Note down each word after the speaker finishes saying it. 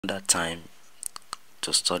That time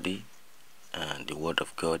to study the Word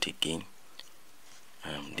of God again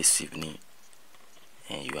this evening,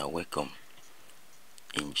 and you are welcome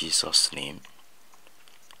in Jesus' name.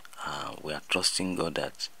 We are trusting God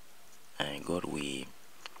that God will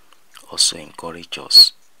also encourage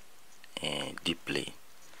us deeply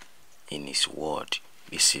in His Word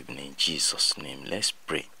this evening in Jesus' name. Let's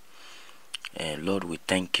pray. Lord, we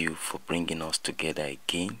thank you for bringing us together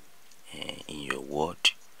again in your Word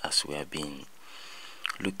as we have been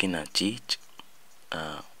looking at it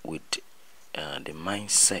with the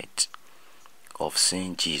mindset of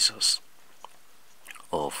seeing Jesus,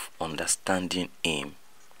 of understanding Him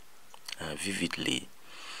vividly,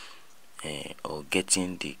 or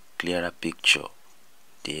getting the clearer picture,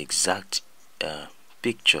 the exact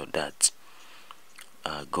picture that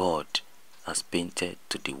God has painted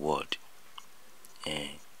to the world,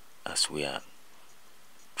 as we are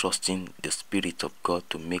trusting the Spirit of God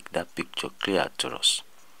to make that picture clear to us.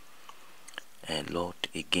 And Lord,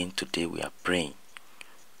 again today we are praying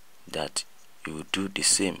that you will do the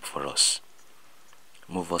same for us.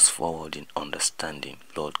 Move us forward in understanding.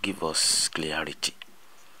 Lord, give us clarity.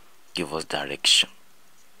 Give us direction.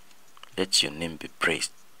 Let your name be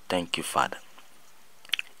praised. Thank you, Father.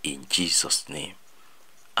 In Jesus' name,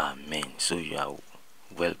 amen. So you are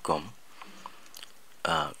welcome.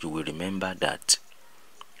 You will remember that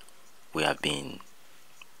we have been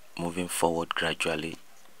moving forward gradually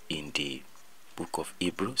in the book of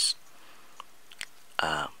Hebrews.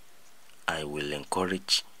 I will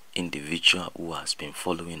encourage individual who has been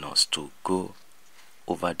following us to go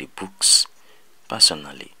over the books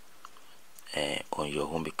personally on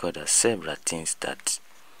your own, because there are several things that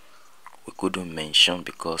we couldn't mention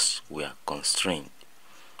because we are constrained,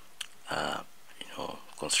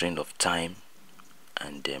 constrained of time,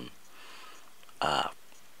 and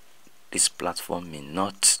this platform may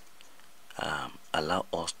not allow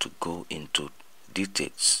us to go into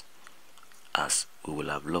details as we will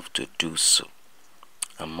have loved to do so.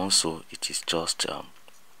 And also it is just a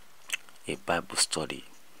Bible study,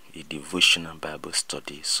 a devotional Bible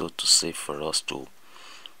study, so to say, for us to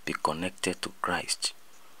be connected to Christ.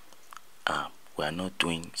 We are not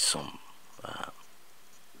doing some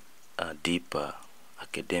deep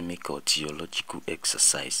academic or theological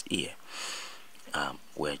exercise here.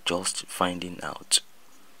 We're just finding out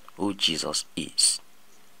who Jesus is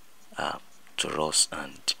to us,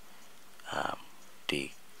 and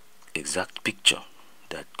the exact picture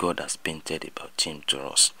that God has painted about him to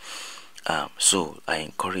us. So I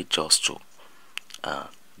encourage us to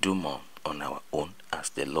do more on our own as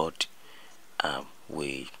the Lord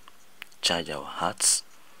will charge our hearts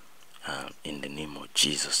in the name of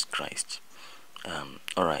Jesus Christ.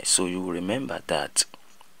 Alright, so you will remember that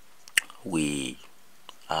we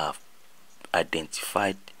have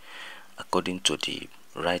identified, according to the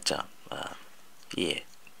writer here,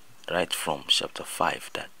 right from chapter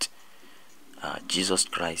 5, that Jesus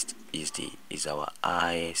Christ is our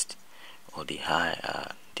highest, or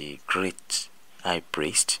the great high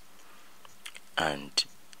priest, and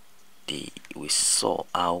we saw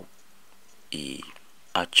how he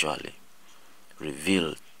actually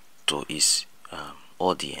revealed to his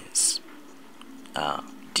audience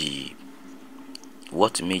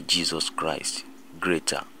what made Jesus Christ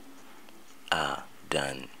greater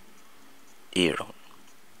than Aaron,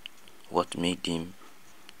 what made him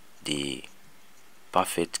the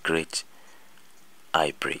perfect great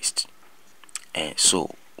high priest. And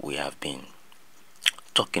so we have been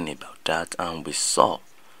talking about that, and we saw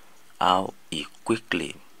how he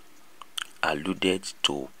quickly alluded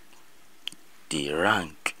to the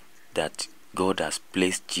rank that God has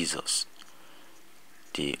placed Jesus,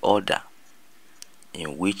 the order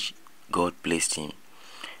in which God placed him,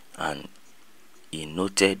 and he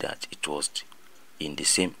noted that it was in the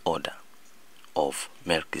same order of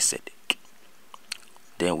Melchizedek.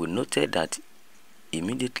 Then we noted that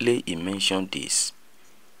immediately he mentioned this,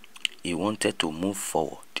 he wanted to move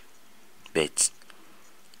forward, but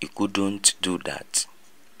he couldn't do that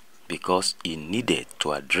because he needed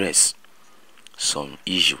to address some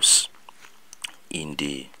issues in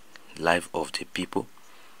the life of the people,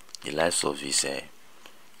 the lives of his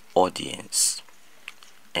audience,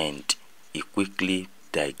 and he quickly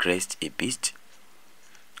digressed a bit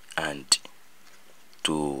and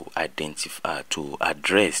to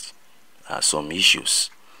address some issues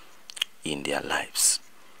in their lives.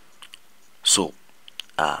 So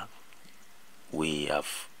we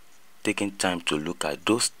have taken time to look at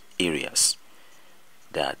those areas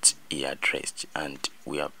that he addressed, and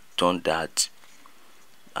we have done that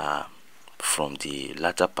from the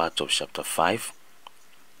latter part of chapter 5,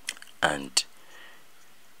 and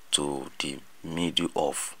to the middle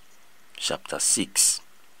of chapter 6.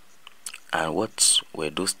 And what were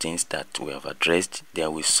those things that we have addressed?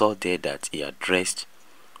 Then we saw there that he addressed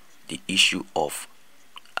the issue of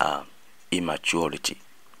immaturity.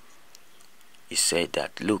 He said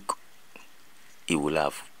that, look, he will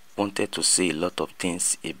have wanted to say a lot of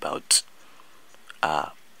things about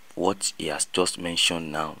what he has just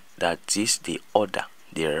mentioned now, that is the order,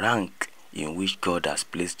 the rank in which God has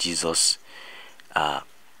placed Jesus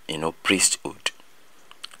priesthood.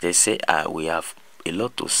 They say we have a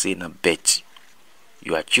lot to say now, but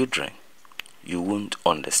you are children, you won't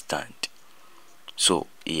understand. So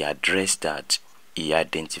he addressed that, he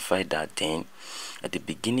identified that. Then at the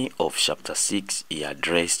beginning of chapter 6, he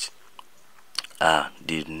addressed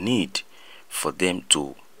the need for them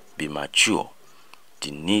to be mature,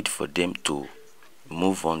 the need for them to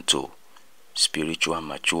move on to spiritual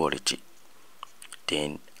maturity.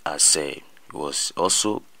 Then as he was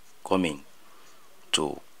also coming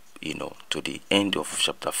to the end of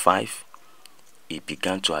chapter 5, he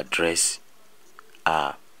began to address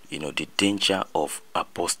the danger of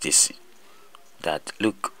apostasy. That,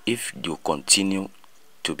 look, if you continue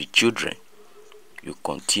to be children, you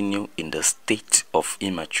continue in the state of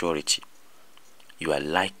immaturity, you are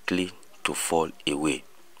likely to fall away.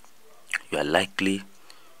 You are likely,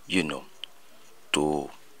 to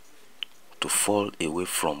fall away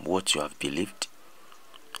from what you have believed.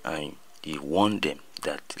 And he warned them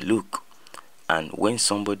that, look, and when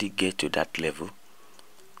somebody gets to that level,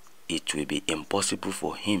 it will be impossible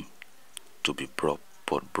for him to be brought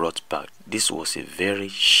back. This was a very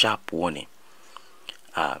sharp warning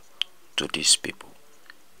to these people.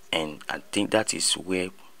 And I think that is where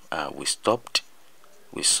we stopped.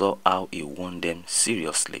 We saw how he warned them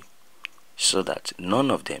seriously, so that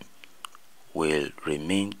none of them will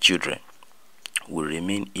remain children, will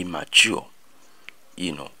remain immature,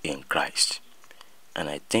 in Christ. And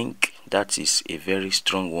I think that is a very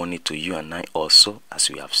strong warning to you and I also, as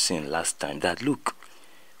we have seen last time, that look,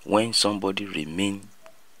 when somebody remains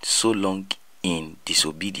so long in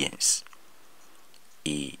disobedience,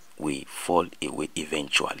 he will fall away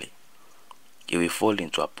eventually. He will fall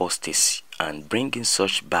into apostasy, and bringing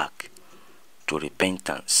such back to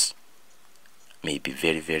repentance may be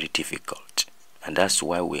very, very difficult. And that's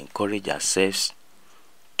why we encourage ourselves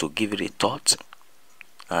to give it a thought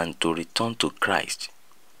and to return to Christ,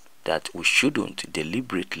 that we shouldn't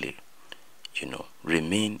deliberately,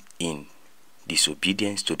 remain in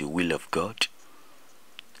disobedience to the will of God,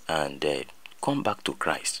 and come back to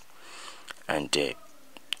Christ, and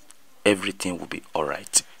everything will be all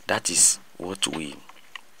right. That is what we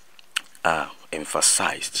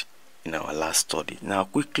emphasized in our last study. Now,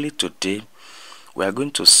 quickly today, we are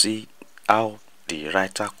going to see how the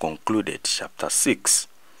writer concluded chapter 6,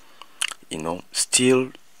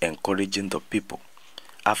 still encouraging the people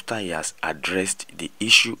after he has addressed the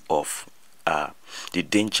issue of the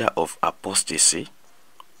danger of apostasy,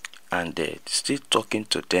 and still talking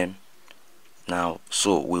to them now.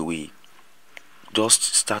 So we will just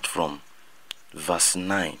start from verse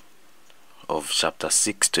 9 of chapter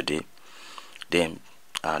 6 today, then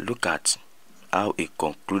look at how he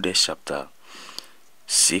concluded chapter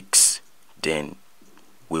 6, then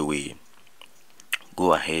we will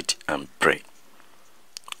go ahead and pray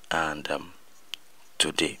and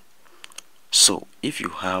today. So if you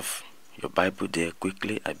have your Bible there,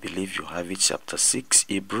 quickly, I believe you have it, chapter 6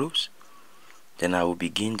 Hebrews, then I will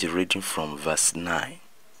begin the reading from verse 9,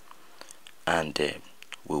 and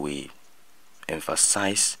we will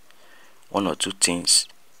emphasize one or two things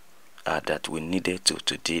that we needed to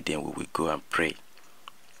today. Then we will go and pray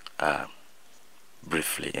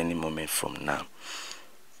briefly any moment from now.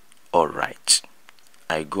 All right,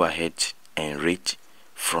 I go ahead and read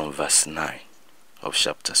from verse 9 of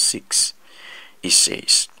chapter 6. It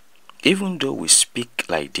says, even though we speak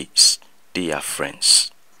like this, dear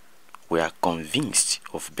friends, we are convinced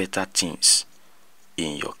of better things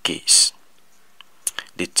in your case,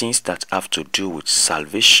 the things that have to do with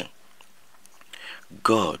salvation.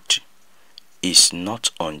 God is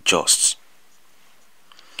not unjust.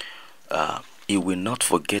 He will not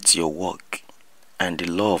forget your work and the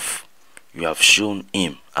love you have shown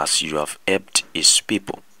him as you have helped his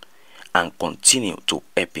people and continue to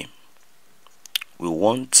help him. We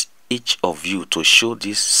want each of you to show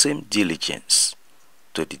this same diligence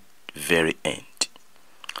to the very end,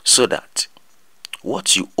 so that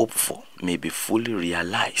what you hope for may be fully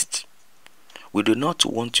realized. We do not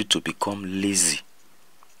want you to become lazy,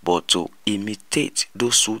 but to imitate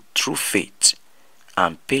those who through faith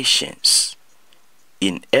and patience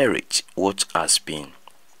inherit what has been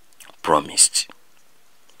promised.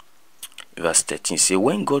 Verse 13 say,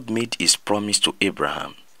 when God made his promise to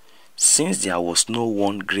Abraham, since there was no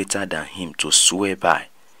one greater than him to swear by,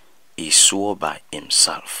 he swore by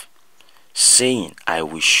himself, saying, I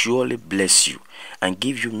will surely bless you and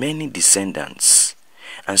give you many descendants.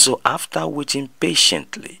 And so after waiting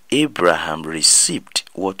patiently, Abraham received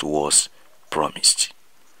what was promised.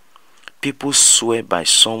 People swear by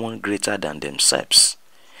someone greater than themselves,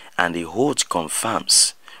 and the oath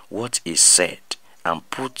confirms what is said and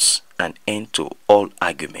puts an end to all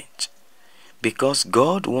argument. Because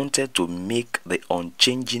God wanted to make the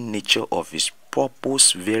unchanging nature of his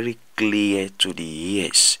purpose very clear to the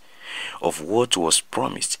ears of what was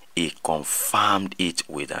promised, he confirmed it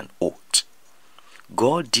with an oath.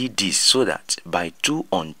 God did this so that by two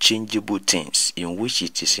unchangeable things in which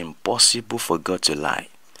it is impossible for God to lie,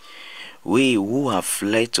 we who have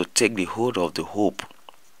fled to take the hold of the hope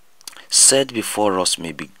set before us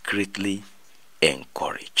may be greatly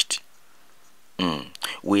encouraged.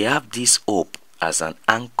 We have this hope as an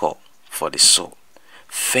anchor for the soul,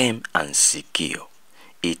 firm and secure.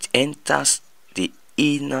 It enters the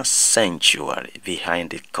inner sanctuary behind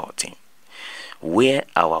the curtain, where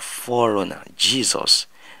our forerunner Jesus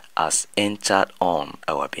has entered on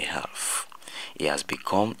our behalf. He has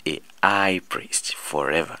become a high priest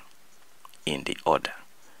forever in the order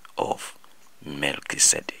of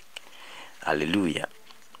Melchizedek. Hallelujah.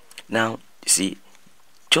 Now, see,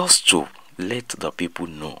 just to let the people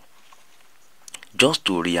know, just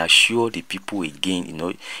to reassure the people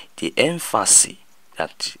again, the emphasis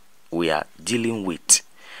that we are dealing with,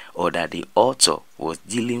 or that the author was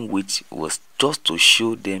dealing with, was just to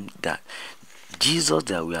show them that Jesus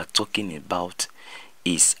that we are talking about,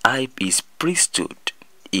 his priesthood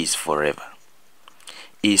is forever.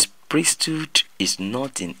 His priesthood is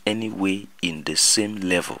not in any way in the same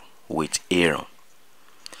level with Aaron.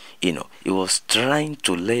 He was trying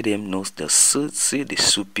to let them know the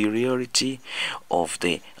superiority of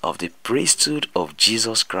the priesthood of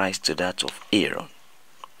Jesus Christ to that of Aaron.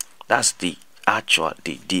 That's the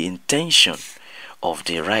intention of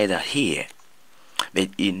the writer here. But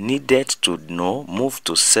he needed to move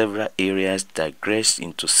to several areas, digress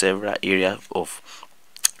into several areas of,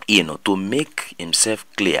 to make himself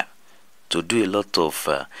clear, to do a lot of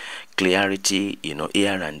clarity,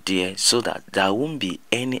 here and there, so that there won't be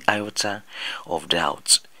any iota of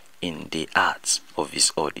doubt in the hearts of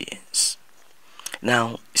his audience.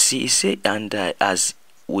 Now, see, he said, and as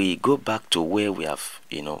we go back to where we have,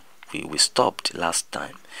 we stopped last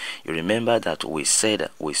time. You remember that we said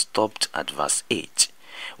we stopped at verse 8,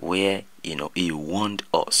 where, he warned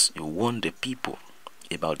us, he warned the people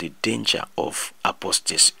about the danger of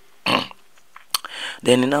apostasy.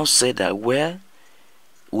 Then he now said that we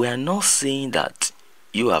are not saying that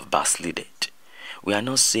you have backslided. We are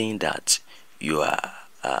not saying that you are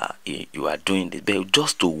doing this, but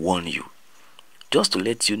just to warn you, just to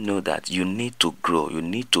let you know that you need to grow. You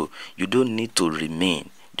don't need to remain.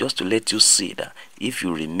 Just to let you see that if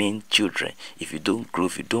you remain children, if you don't grow,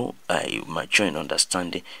 if you don't mature in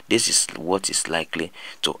understanding, this is what is likely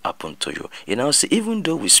to happen to you. See, even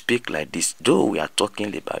though we speak like this, though we are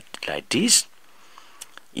talking about like this,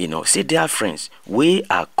 see, dear friends, we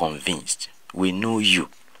are convinced. We know you.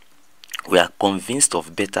 We are convinced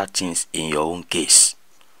of better things in your own case.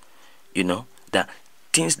 That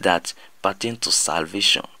things that pertain to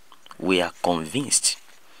salvation, we are convinced.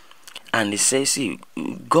 And he says, see,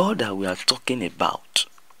 God that we are talking about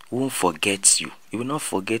won't forget you. He will not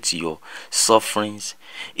forget your sufferings.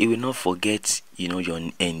 He will not forget, your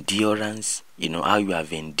endurance, how you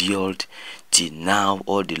have endured till now,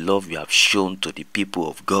 all the love you have shown to the people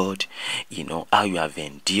of God, how you have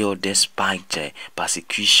endured despite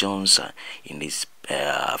persecutions in this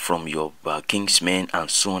from your kinsmen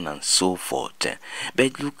and so on and so forth.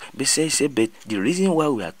 But look, but the reason why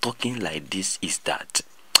we are talking like this is that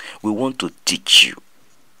we want to teach you.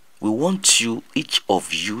 We want you, each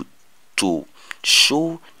of you, to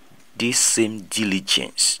show this same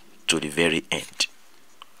diligence to the very end.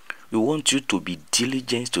 We want you to be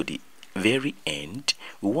diligent to the very end.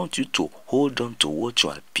 We want you to hold on to what you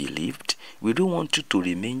have believed. We don't want you to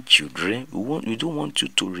remain children. We don't want you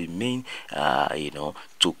to remain,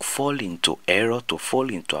 to fall into error, to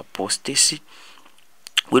fall into apostasy.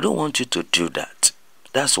 We don't want you to do that.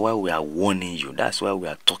 That's why we are warning you. That's why we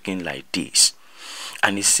are talking like this.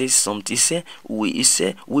 And he says something. He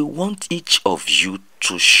said, we want each of you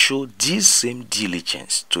to show this same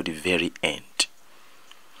diligence to the very end.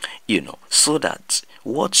 So that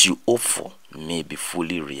what you hope for may be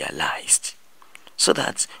fully realized. So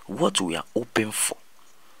that what we are hoping for,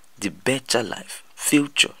 the better life,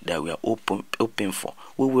 future that we are hoping for,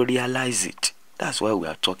 we will realize it. That's why we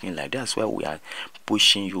are talking like that. That's why we are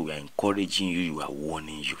pushing you, we are encouraging you, we are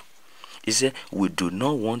warning you. He said, we do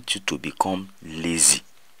not want you to become lazy.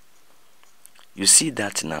 You see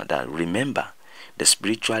that now, that remember the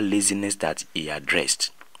spiritual laziness that he addressed.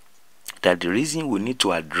 That the reason we need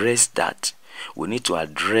to address that, we need to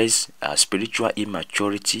address spiritual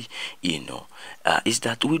immaturity, is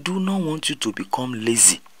that we do not want you to become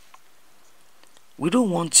lazy. We don't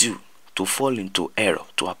want you to fall into error,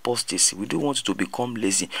 to apostasy. We don't want you to become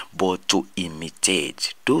lazy, but to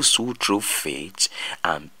imitate those who through faith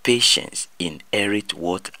and patience inherit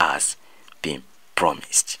what has been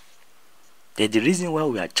promised. The reason why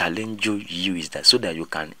we are challenging you is that so that you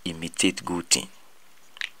can imitate good things.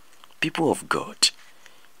 People of God,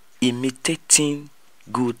 imitating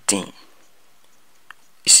good things.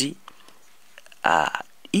 You see,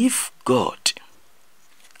 if God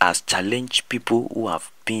has challenged people who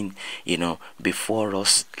have been, before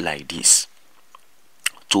us like this,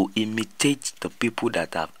 to imitate the people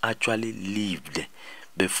that have actually lived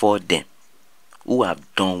before them, who have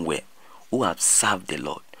done well, who have served the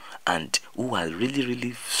Lord, and who have really,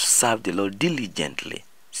 really served the Lord diligently.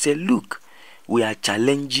 Say, look, we are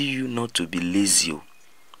challenging you not to be lazy,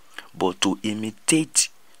 but to imitate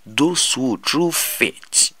those who through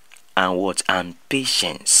faith and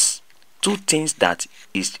patience, two things that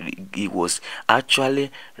he was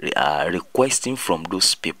actually requesting from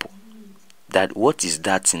those people. That what is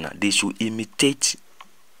that? They should imitate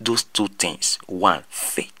those two things. One,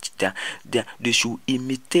 faith. They should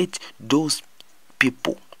imitate those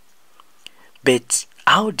people. But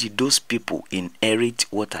how did those people inherit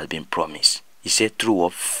what has been promised? He said through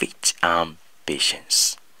faith and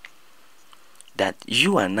patience. That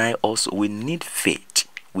you and I also, we need faith,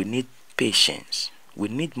 we need patience, we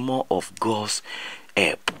need more of God's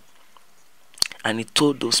help. And he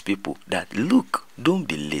told those people that, look, don't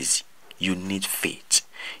be lazy. You need faith,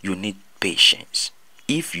 you need patience,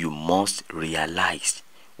 if you must realize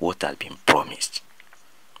what has been promised.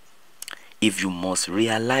 If you must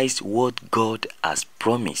realize what God has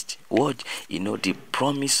promised, the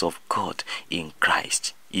promise of God in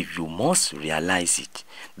Christ, if you must realize it,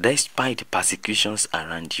 despite the persecutions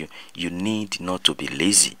around you, you need not to be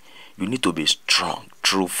lazy. You need to be strong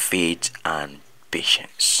through faith and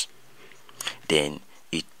patience. Then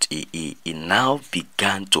he now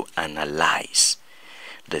began to analyze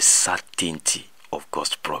the certainty of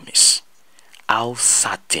God's promise. How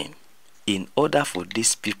certain? In order for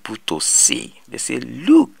these people to say, they say,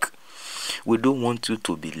 look, we don't want you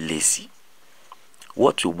to be lazy.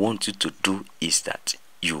 What we want you to do is that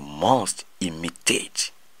you must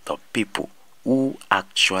imitate the people who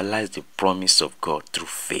actualize the promise of God through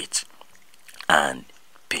faith and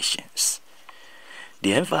patience.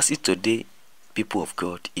 The emphasis today, people of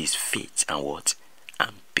God, is faith and what?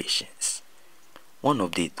 And patience.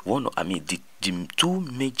 The two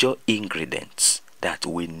major ingredients that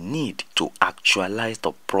we need to actualize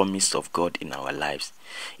the promise of God in our lives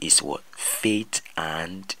is what? Faith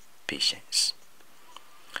and patience.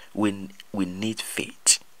 We need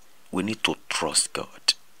faith. We need to trust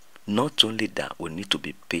God. Not only that, we need to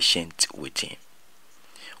be patient with Him.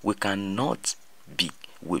 We cannot be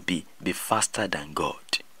faster than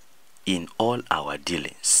God in all our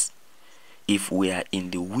dealings. If we are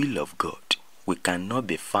in the will of God, we cannot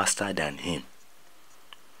be faster than Him.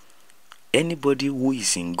 Anybody who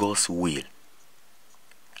is in God's will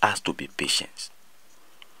has to be patient.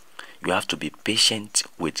 You have to be patient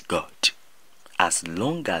with God. As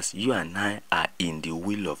long as you and I are in the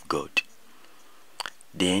will of God,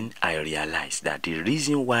 then I realize that the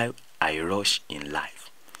reason why I rush in life,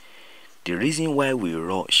 the reason why we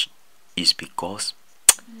rush is because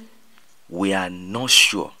we are not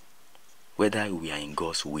sure whether we are in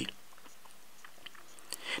God's will.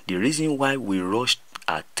 The reason why we rush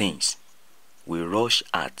at things, we rush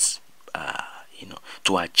at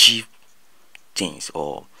to achieve things,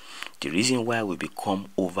 or the reason why we become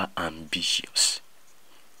over ambitious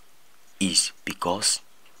is because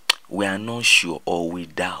we are not sure, or we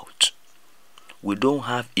doubt. We don't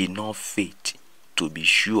have enough faith to be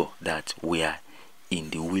sure that we are in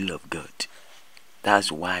the will of God.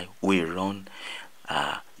 That's why we run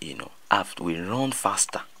we run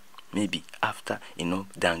faster, maybe after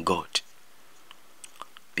than God.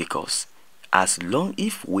 Because as long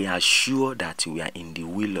if we are sure that we are in the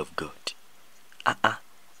will of God,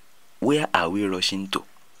 where are we rushing to?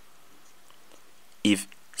 If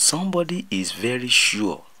somebody is very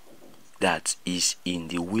sure that is in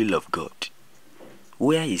the will of God,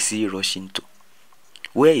 where is he rushing to?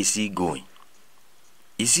 Where is he going?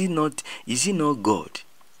 Is he not God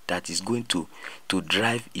that is going to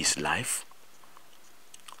drive his life?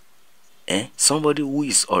 Somebody who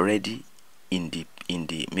is already in the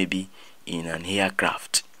maybe in an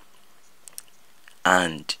aircraft,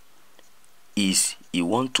 and he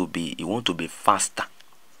want to be faster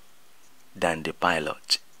than the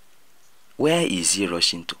pilot. Where is he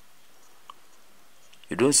rushing to?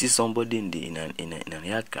 You don't see somebody in an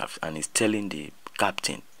aircraft and is telling the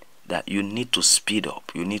captain that you need to speed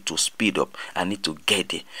up. You need to speed up. I need to get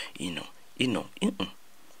there.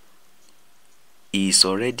 He is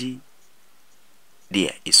already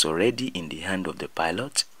there. It's already in the hand of the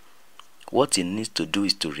pilot. What he needs to do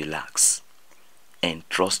is to relax and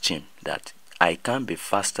trust him that I can be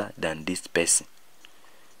faster than this person.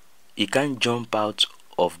 He can't jump out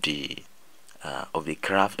of the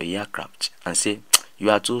aircraft and say, you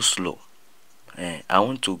are too slow. I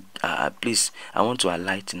want to please, I want to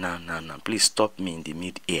alight now. Please stop me in the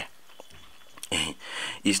mid-air.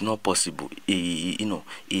 It's not possible. He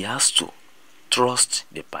has to trust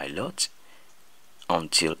the pilot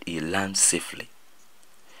until he lands safely.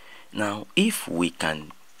 Now, if we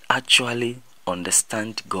can actually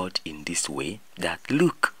understand God in this way, that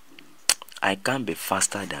look, I can be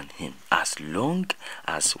faster than him as long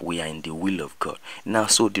as we are in the will of God. Now,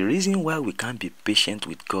 so the reason why we can't be patient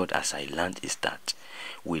with God as I learned is that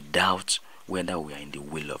we doubt whether we are in the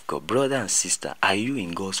will of God. Brother and sister, are you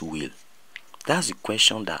in God's will? That's the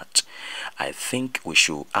question that I think we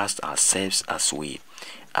should ask ourselves as we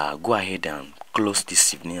go ahead and close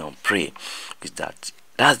this evening and pray. Is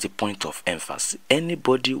that's the point of emphasis.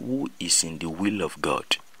 Anybody who is in the will of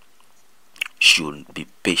God should be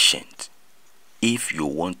patient if you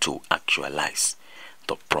want to actualize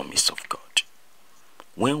the promise of God.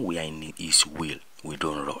 When we are in his will, we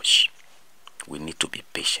don't rush. We need to be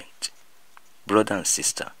patient. Brother and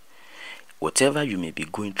sister, whatever you may be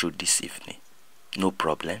going through this evening, no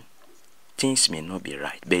problem. Things may not be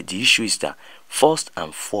right, but the issue is that first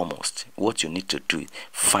and foremost, what you need to do is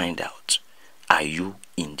find out, are you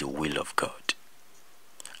in the will of God?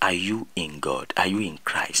 Are you in God? Are you in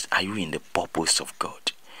Christ? Are you in the purpose of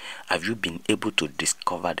God? Have you been able to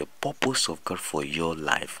discover the purpose of God for your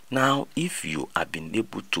life? Now, if you have been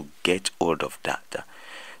able to get hold of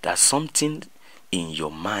that's something in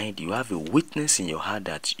your mind, you have a witness in your heart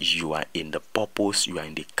that you are in the purpose, you are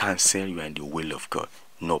in the counsel, you are in the will of God,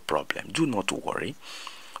 no problem. Do not worry.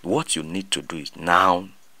 What you need to do is now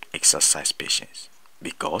exercise patience,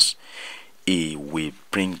 because he will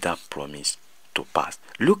bring that promise to pass.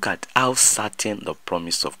 Look at how certain the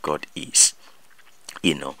promise of God is,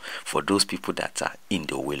 for those people that are in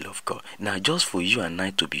the will of God. Now, just for you and I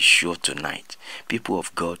to be sure tonight, people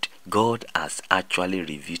of God, God has actually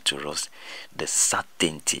revealed to us the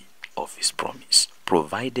certainty of his promise,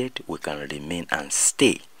 provided we can remain and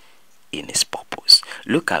stay in his purpose.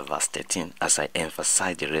 Look at verse 13 as I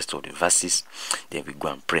emphasize the rest of the verses, then we go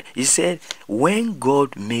and pray. He said, when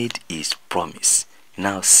God made his promise,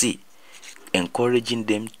 now see, encouraging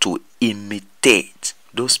them to imitate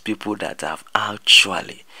those people that have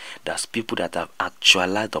actualized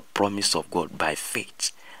the promise of God by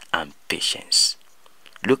faith and patience.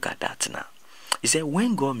 Look at that now. He said,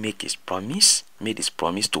 when God made his promise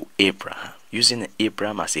to Abraham, using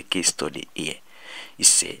Abraham as a case study here, he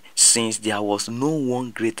said, since there was no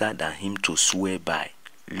one greater than him to swear by,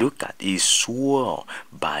 look at, he swore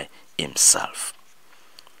by himself.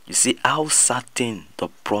 You see how certain the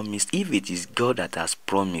promise, if it is God that has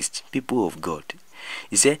promised, people of God.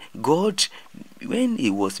 He said, God, when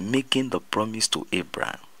he was making the promise to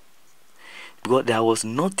Abraham, because there was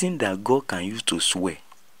nothing that God can use to swear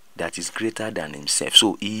that is greater than himself.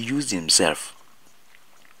 So he used himself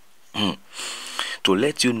to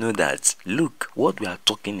let you know that, look, what we are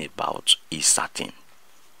talking about is certain.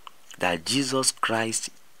 That Jesus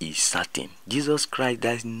Christ is certain. Jesus Christ,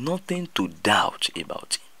 there is nothing to doubt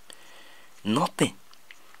about him. Nothing.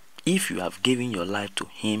 If you have given your life to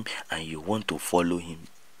him and you want to follow him,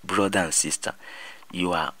 brother and sister,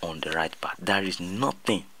 you are on the right path. There is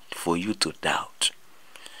nothing for you to doubt.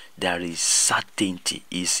 There is certainty.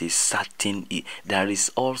 There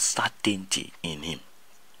is all certainty in him.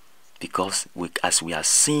 Because as we are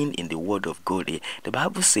seeing in the word of God, the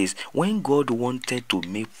Bible says when God wanted to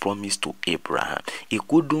make promise to Abraham, he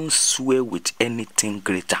couldn't swear with anything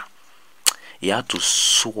greater. He had to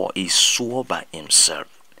swear. He swore by himself,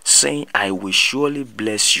 saying, I will surely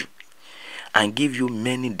bless you and give you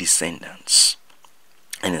many descendants.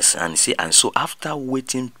 And so after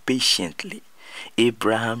waiting patiently,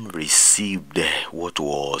 Abraham received what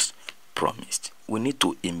was promised. We need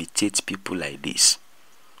to imitate people like this.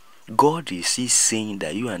 God is saying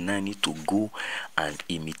that you and I need to go and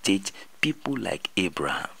imitate people like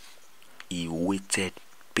Abraham. He waited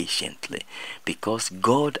patiently, because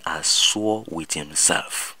God has swore with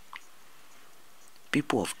himself.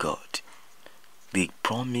 People of God, the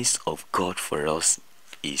promise of God for us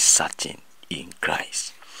is certain in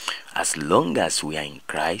Christ. As long as we are in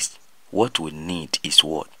Christ, what we need is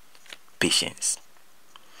what? Patience.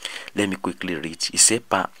 Let me quickly read. He said,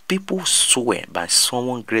 people swear by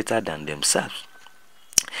someone greater than themselves,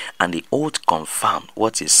 and the oath confirm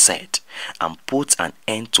what is said and put an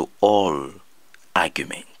end to all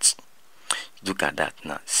arguments. Look at that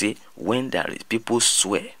now. See, when there is people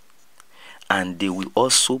swear, and they will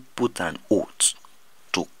also put an oath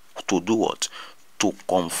to do what? To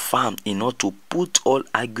confirm, in order to put all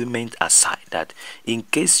argument aside, that in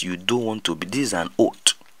case you don't want to be, this is an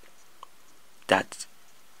oath that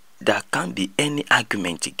there can't be any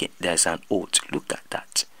argument again. There's an oath. Look at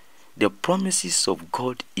that. The promises of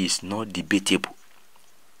God is not debatable.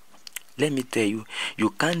 Let me tell you,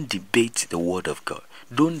 you can't debate the word of God.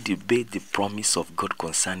 Don't debate the promise of God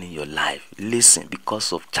concerning your life. Listen,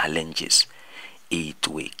 because of challenges, it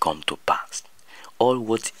will come to pass. All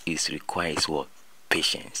what is required is what?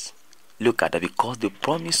 Patience. Look at that, because the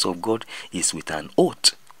promise of God is with an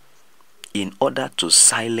oath, in order to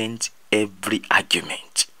silence every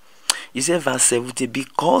argument. He said, verse 70,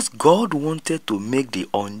 because God wanted to make the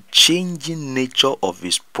unchanging nature of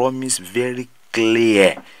his promise very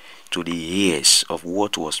clear to the ears of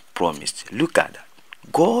what was promised. Look at that.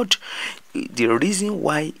 God, the reason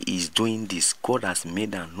why he's doing this, God has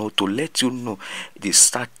made a note to let you know the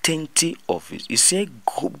certainty of it. He said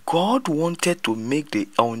God wanted to make the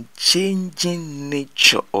unchanging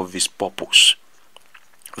nature of his purpose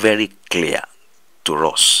very clear to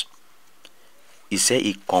us. He said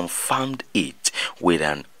he confirmed it with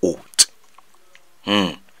an oath.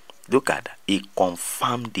 Look at that. He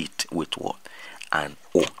confirmed it with what? An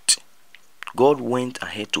oath. God went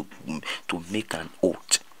ahead to make an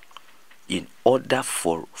oath in order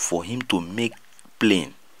for him to make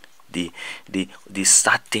plain the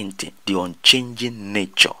certainty, the unchanging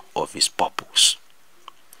nature of his purpose.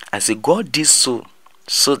 I say God did so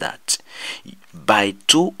that by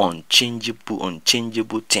two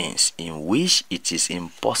unchangeable things in which it is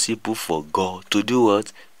impossible for God to do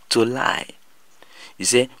what? To lie. He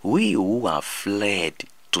said, we who have fled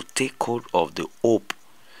to take hold of the hope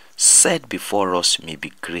set before us may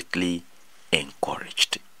be greatly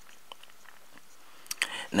encouraged.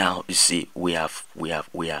 Now you see, we are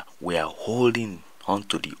holding on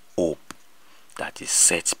to the hope that is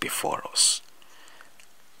set before us.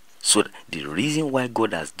 So the reason why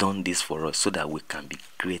God has done this for us, so that we can be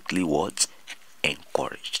greatly what?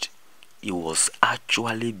 Encouraged. He was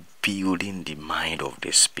actually building the mind of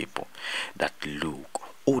these people, that look,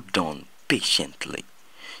 hold on patiently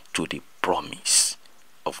to the promise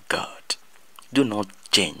of God. Do not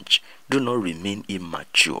change. Do not remain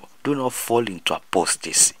immature. Do not fall into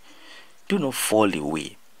apostasy. Do not fall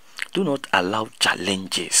away. Do not allow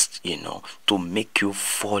challenges, to make you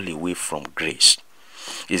fall away from grace.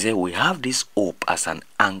 He said, we have this hope as an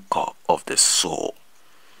anchor of the soul.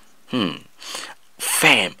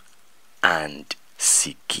 Firm and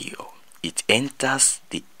secure. It enters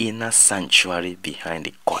the inner sanctuary behind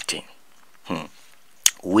the curtain,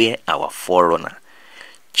 where our forerunner,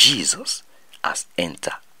 Jesus, has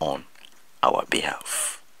entered on our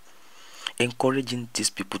behalf. Encouraging these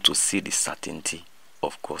people to see the certainty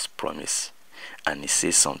of God's promise. And he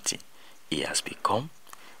says something. He has become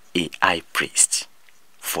a high priest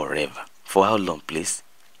forever. For how long, please?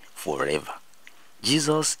 Forever.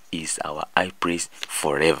 Jesus is our high priest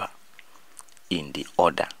forever, in the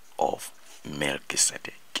order of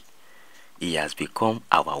Melchizedek. He has become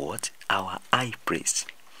our what? Our high priest.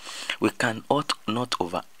 We cannot not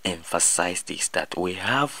overemphasize this, that we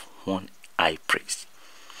have one high priest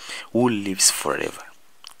who lives forever,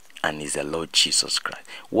 and is the Lord Jesus Christ.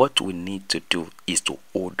 What we need to do is to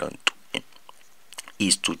hold on to him.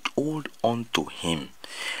 Is to hold on to him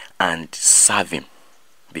and serve him,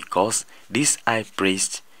 because this high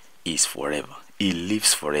priest is forever. He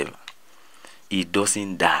lives forever. He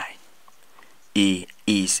doesn't die. He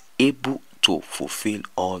is able to fulfill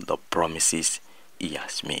all the promises he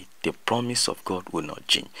has made. The promise of God will not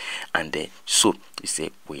change. And so he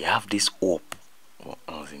said, we have this hope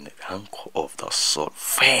in the anchor of the soul,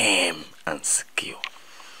 firm and secure.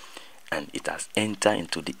 And it has entered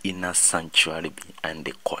into the inner sanctuary behind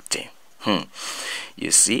the curtain.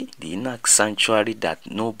 You see, the inner sanctuary that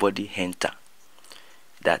nobody enter.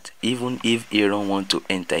 That even if Aaron want to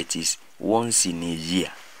enter, it is once in a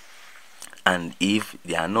year. And if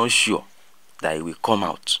they are not sure that he will come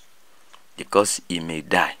out, because he may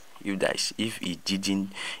die. If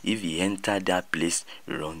he entered that place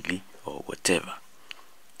wrongly or whatever,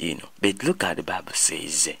 But look at the Bible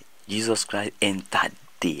says Jesus Christ entered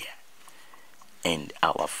there, and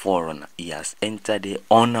our forerunner, he has entered there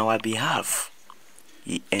on our behalf.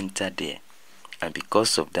 He entered there, and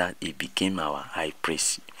because of that, he became our high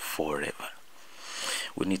priest forever.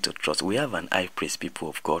 We need to trust. We have an high priest, people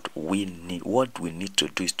of God. What we need to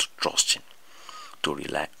do is to trust him, to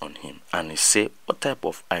rely on him. And he say, what type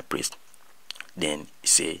of high priest? Then he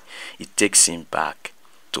say, it takes him back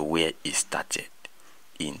to where he started,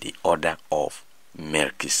 in the order of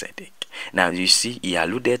Melchizedek. Now you see, he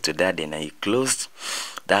alluded to that, then he closed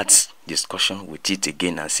that discussion with it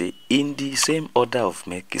again and say, in the same order of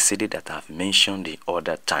Melchizedek that I've mentioned the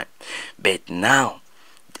other time. But now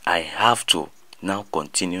I have to now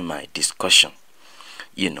continue my discussion.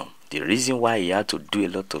 The reason why he had to do a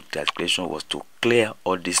lot of calculation was to clear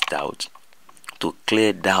all this doubt, to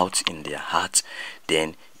clear doubt in their hearts.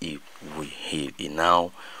 Then he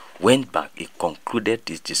now went back. He concluded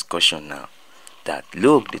this discussion now that,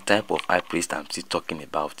 look, the type of high priest I'm still talking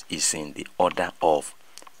about is in the order of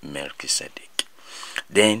Melchizedek.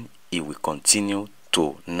 Then he will continue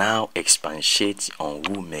to now expatiate on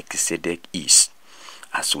who Melchizedek is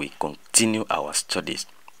as we continue our studies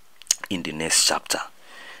in the next chapter.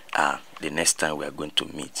 The next time we are going to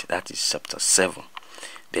meet, that is chapter 7.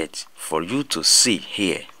 But for you to see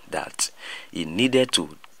here that he needed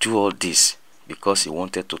to do all this because he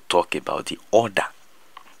wanted to talk about the order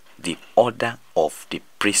of the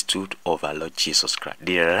priesthood of our Lord Jesus Christ,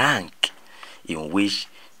 the rank in which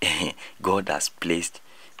God has placed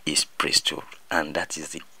his priesthood, and that is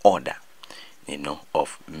the order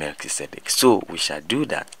of Melchizedek. So we shall do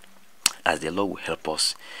that as the Lord will help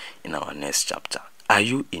us in our next chapter. Are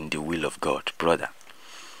you in the will of God, brother?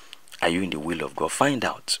 Are you in the will of God? Find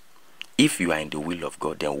out. If you are in the will of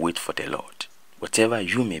God, then wait for the Lord. Whatever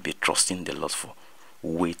you may be trusting the Lord for,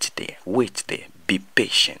 wait there. Be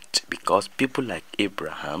patient, because people like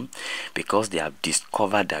Abraham, because they have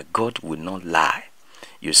discovered that God will not lie,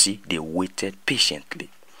 you see, they waited patiently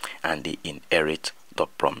and they inherit the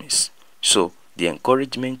promise. So the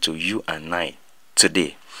encouragement to you and I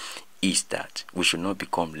today is that we should not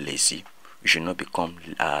become lazy. We should not become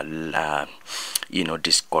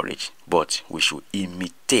discouraged, but we should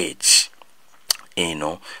imitate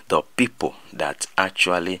the people that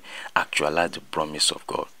actually actualize the promise of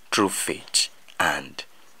God through faith and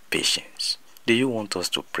patience. Do you want us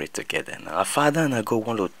to pray together now? Our Father and our God,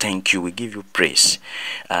 want to thank you. We give you praise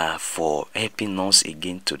for helping us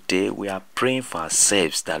again today. We are praying for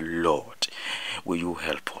ourselves that, Lord, will you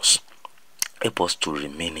help us? Help us to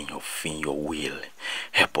remain in your will.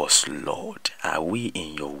 Help us, Lord. Are we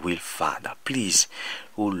in your will, Father? Please,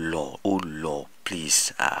 oh Lord,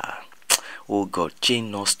 please, oh God,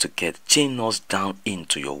 chain us together, chain us down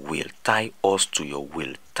into your will, tie us to your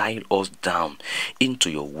will, tie us down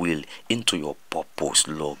into your will, into your purpose,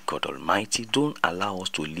 Lord God Almighty. Don't allow us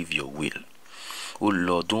to leave your will. Oh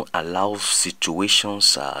Lord, don't allow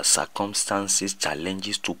situations, circumstances,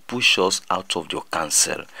 challenges to push us out of your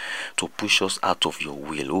counsel, to push us out of your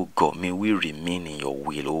will. Oh God, may we remain in your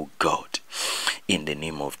will, oh God, in the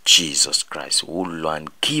name of Jesus Christ. Oh Lord,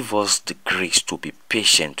 and give us the grace to be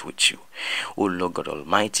patient with you, oh Lord God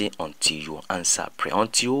Almighty, until you answer prayer,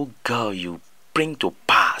 until, oh God, you bring to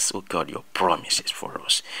pass, oh God, your promises for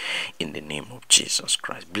us, in the name of Jesus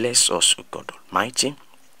Christ. Bless us, oh God Almighty.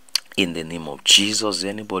 In the name of Jesus,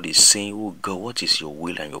 anybody is saying, oh God, what is your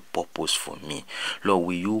will and your purpose for me? Lord,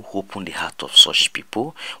 will you open the heart of such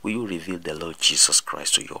people? Will you reveal the Lord Jesus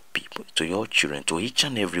Christ to your people, to your children, to each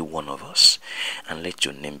and every one of us? And let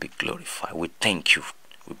your name be glorified. We thank you.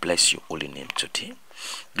 We bless your holy name today.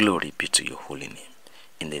 Glory be to your holy name.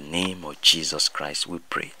 In the name of Jesus Christ, we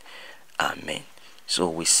pray. Amen. So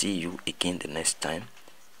we see you again the next time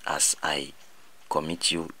as I commit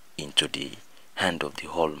you into the hand of the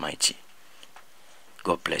Almighty.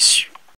 God bless you.